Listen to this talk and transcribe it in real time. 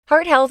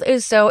Heart health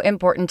is so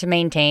important to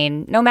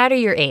maintain, no matter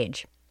your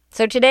age.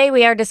 So today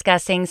we are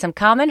discussing some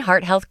common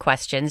heart health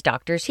questions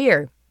doctors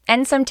hear,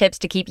 and some tips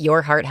to keep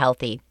your heart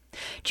healthy.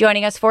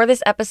 Joining us for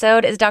this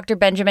episode is Dr.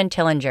 Benjamin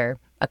Tillinger,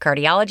 a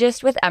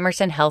cardiologist with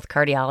Emerson Health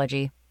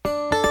Cardiology.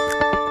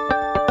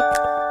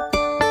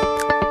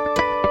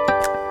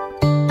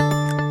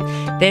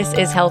 This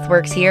is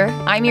HealthWorks Here.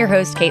 I'm your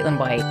host, Caitlin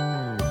White.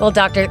 Well,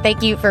 doctor,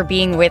 thank you for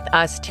being with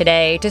us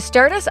today. To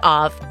start us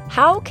off,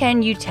 how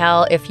can you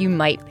tell if you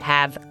might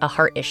have a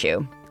heart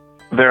issue?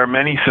 There are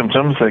many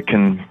symptoms that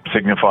can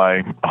signify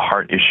a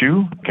heart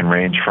issue. It can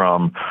range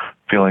from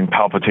feeling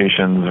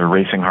palpitations or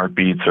racing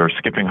heartbeats or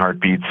skipping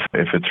heartbeats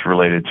if it's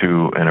related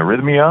to an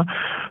arrhythmia.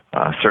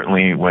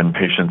 Certainly when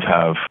patients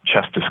have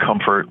chest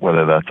discomfort,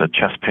 whether that's a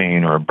chest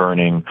pain or a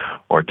burning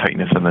or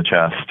tightness in the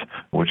chest,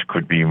 which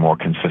could be more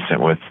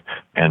consistent with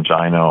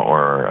angina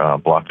or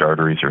blocked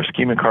arteries or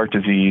ischemic heart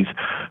disease.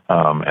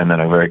 And then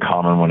a very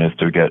common one is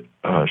to get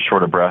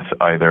short of breath,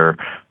 either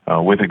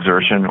with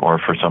exertion or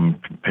for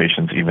some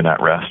patients even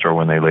at rest or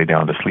when they lay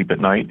down to sleep at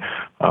night.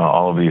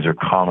 All of these are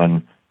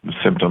common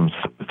symptoms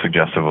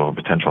suggestive of a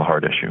potential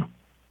heart issue.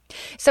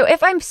 So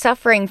if I'm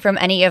suffering from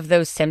any of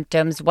those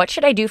symptoms, what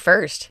should I do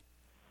first?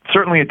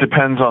 Certainly it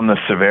depends on the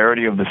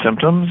severity of the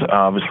symptoms.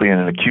 Obviously, in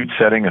an acute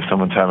setting, if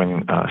someone's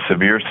having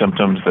severe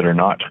symptoms that are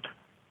not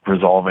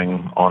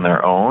resolving on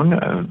their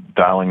own,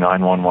 dialing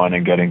 911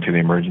 and getting to the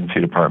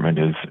emergency department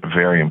is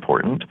very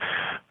important.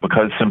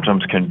 Because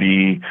symptoms can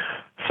be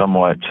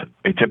somewhat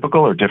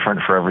atypical or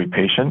different for every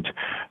patient,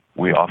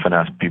 we often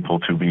ask people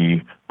to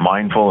be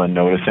mindful and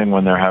noticing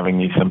when they're having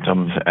these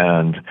symptoms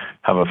and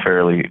have a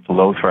fairly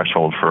low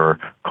threshold for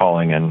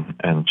calling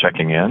and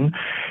checking in.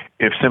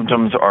 If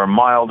symptoms are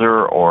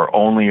milder or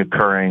only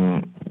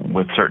occurring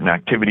with certain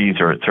activities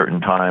or at certain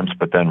times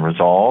but then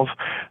resolve,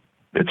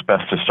 it's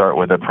best to start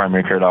with a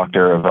primary care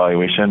doctor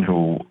evaluation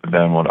who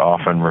then would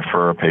often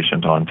refer a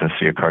patient on to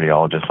see a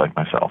cardiologist like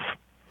myself.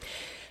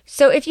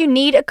 So if you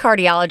need a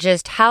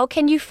cardiologist, how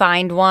can you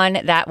find one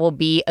that will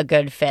be a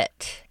good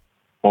fit?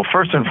 Well,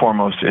 first and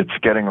foremost, it's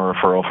getting a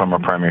referral from a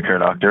primary care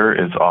doctor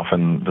is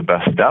often the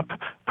best step.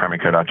 Primary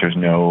care doctors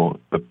know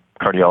the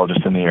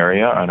cardiologist in the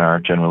area and are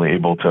generally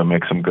able to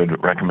make some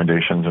good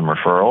recommendations and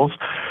referrals.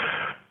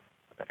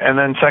 And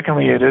then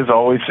secondly, it is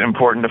always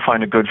important to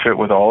find a good fit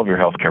with all of your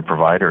healthcare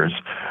providers.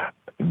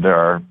 There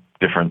are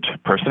different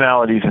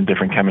personalities and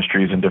different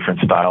chemistries and different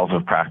styles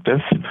of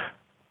practice.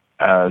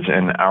 As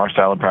in our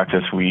style of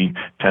practice, we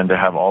tend to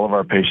have all of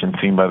our patients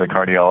seen by the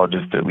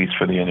cardiologist, at least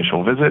for the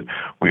initial visit.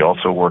 We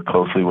also work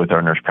closely with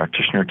our nurse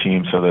practitioner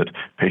team so that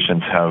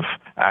patients have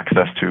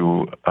access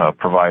to a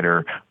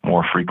provider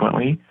more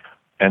frequently.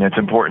 And it's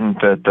important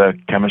that the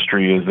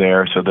chemistry is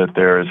there so that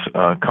there's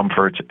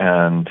comfort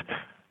and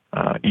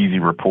easy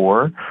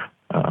rapport.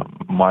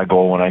 My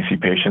goal when I see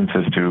patients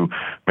is to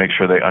make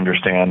sure they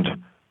understand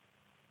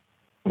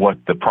what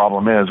the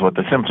problem is, what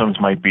the symptoms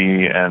might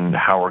be, and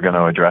how we're going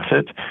to address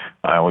it.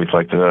 I always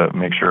like to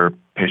make sure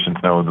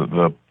patients know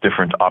the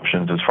different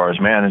options as far as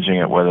managing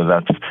it, whether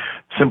that's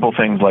simple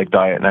things like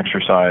diet and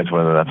exercise,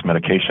 whether that's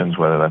medications,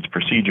 whether that's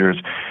procedures,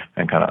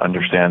 and kind of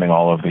understanding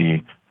all of the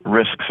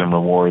risks and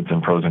rewards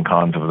and pros and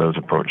cons of those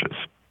approaches.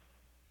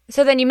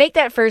 So then you make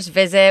that first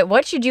visit.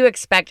 What should you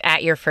expect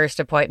at your first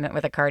appointment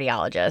with a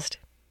cardiologist?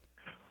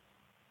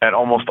 At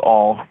almost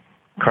all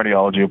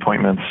cardiology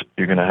appointments,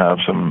 you're going to have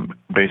some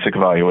basic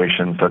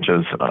evaluations such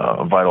as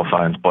vital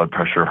signs, blood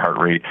pressure, heart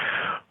rate.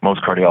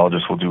 Most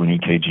cardiologists will do an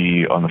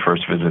EKG on the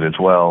first visit as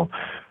well.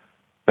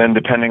 Then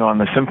depending on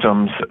the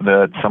symptoms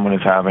that someone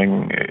is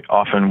having,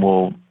 often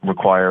will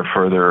require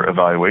further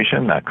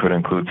evaluation. That could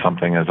include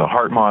something as a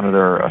heart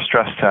monitor, a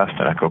stress test,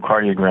 an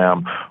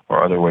echocardiogram,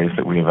 or other ways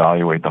that we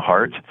evaluate the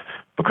heart.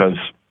 Because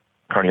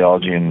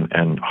cardiology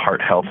and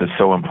heart health is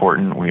so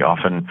important, we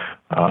often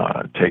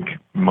take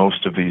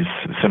most of these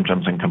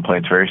symptoms and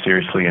complaints very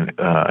seriously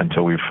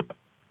until we've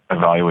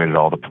evaluated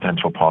all the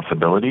potential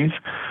possibilities.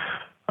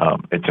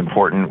 It's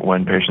important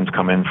when patients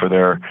come in for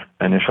their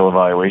initial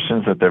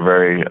evaluations that they're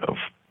very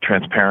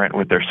transparent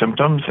with their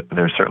symptoms.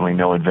 There's certainly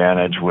no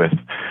advantage with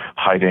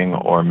hiding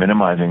or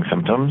minimizing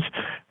symptoms.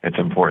 It's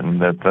important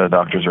that the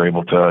doctors are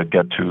able to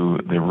get to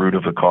the root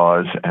of the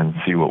cause and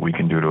see what we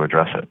can do to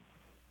address it.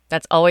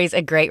 That's always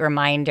a great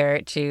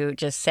reminder to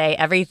just say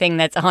everything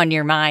that's on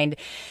your mind.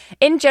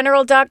 In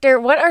general, doctor,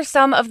 what are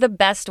some of the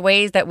best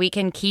ways that we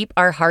can keep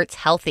our hearts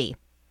healthy?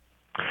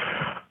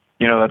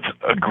 You know, that's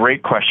a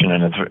great question,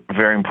 and it's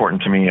very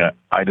important to me.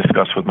 I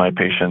discuss with my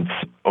patients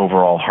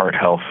overall heart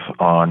health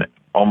on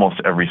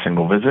almost every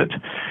single visit.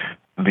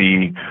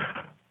 The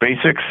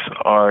basics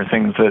are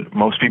things that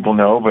most people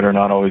know but are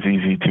not always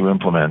easy to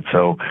implement.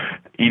 So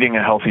eating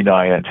a healthy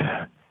diet,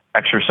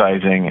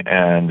 exercising,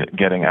 and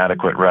getting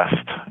adequate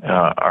rest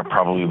are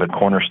probably the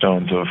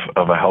cornerstones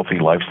of a healthy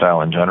lifestyle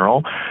in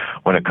general.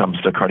 When it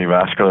comes to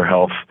cardiovascular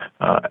health,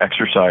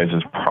 exercise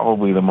is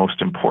probably the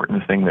most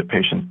important thing that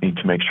patients need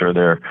to make sure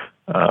they're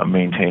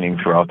maintaining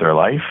throughout their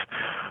life.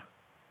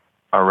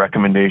 Our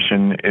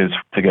recommendation is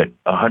to get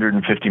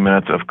 150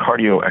 minutes of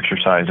cardio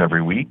exercise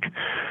every week.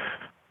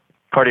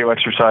 Cardio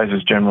exercise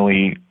is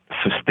generally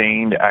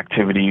sustained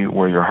activity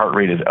where your heart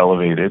rate is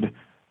elevated.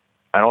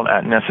 I don't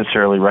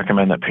necessarily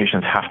recommend that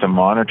patients have to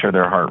monitor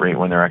their heart rate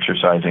when they're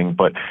exercising,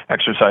 but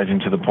exercising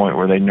to the point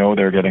where they know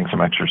they're getting some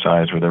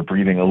exercise, where they're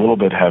breathing a little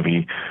bit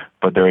heavy,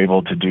 but they're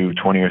able to do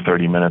 20 or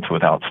 30 minutes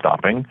without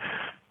stopping.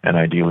 And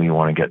ideally, you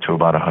want to get to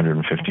about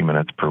 150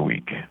 minutes per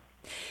week.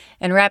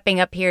 And wrapping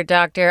up here,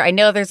 doctor, I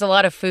know there's a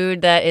lot of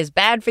food that is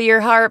bad for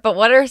your heart, but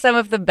what are some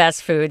of the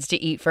best foods to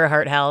eat for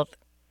heart health?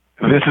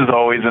 This is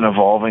always an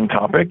evolving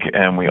topic,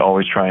 and we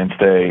always try and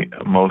stay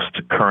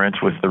most current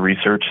with the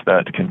research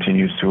that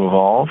continues to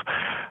evolve.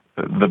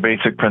 The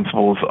basic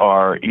principles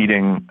are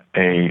eating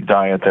a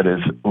diet that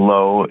is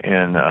low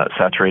in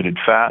saturated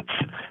fats,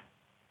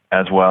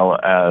 as well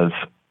as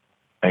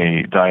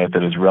a diet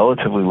that is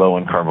relatively low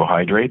in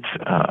carbohydrates,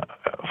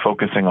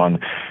 focusing on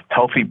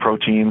healthy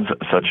proteins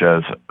such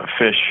as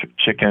fish,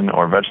 chicken,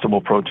 or vegetable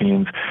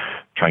proteins,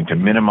 trying to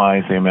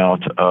minimize the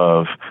amount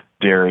of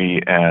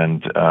dairy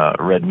and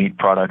red meat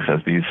products, as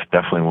these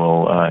definitely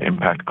will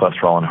impact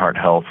cholesterol and heart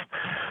health.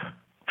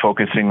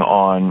 Focusing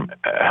on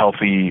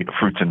healthy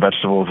fruits and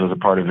vegetables as a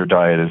part of your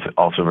diet is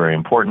also very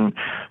important.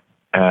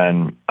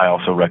 And I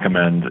also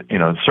recommend,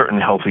 certain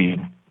healthy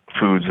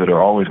foods that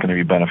are always going to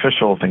be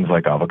beneficial, things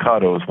like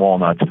avocados,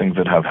 walnuts, things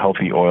that have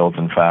healthy oils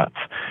and fats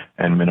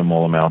and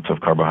minimal amounts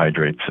of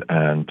carbohydrates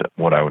and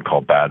what I would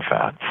call bad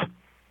fats.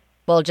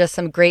 Well, just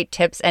some great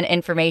tips and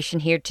information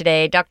here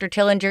today. Dr.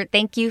 Tillinger,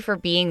 thank you for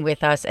being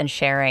with us and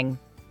sharing.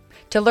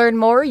 To learn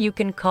more, you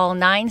can call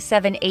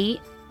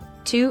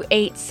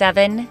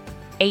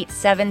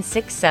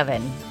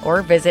 978-287-8767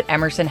 or visit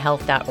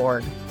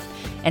emersonhealth.org.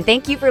 And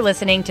thank you for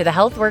listening to the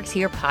Health Works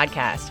Here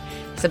podcast.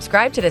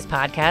 Subscribe to this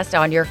podcast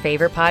on your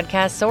favorite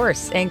podcast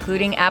source,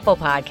 including Apple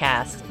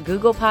Podcasts,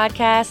 Google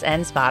Podcasts,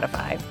 and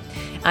Spotify.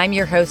 I'm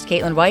your host,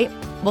 Caitlin White.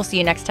 We'll see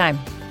you next time.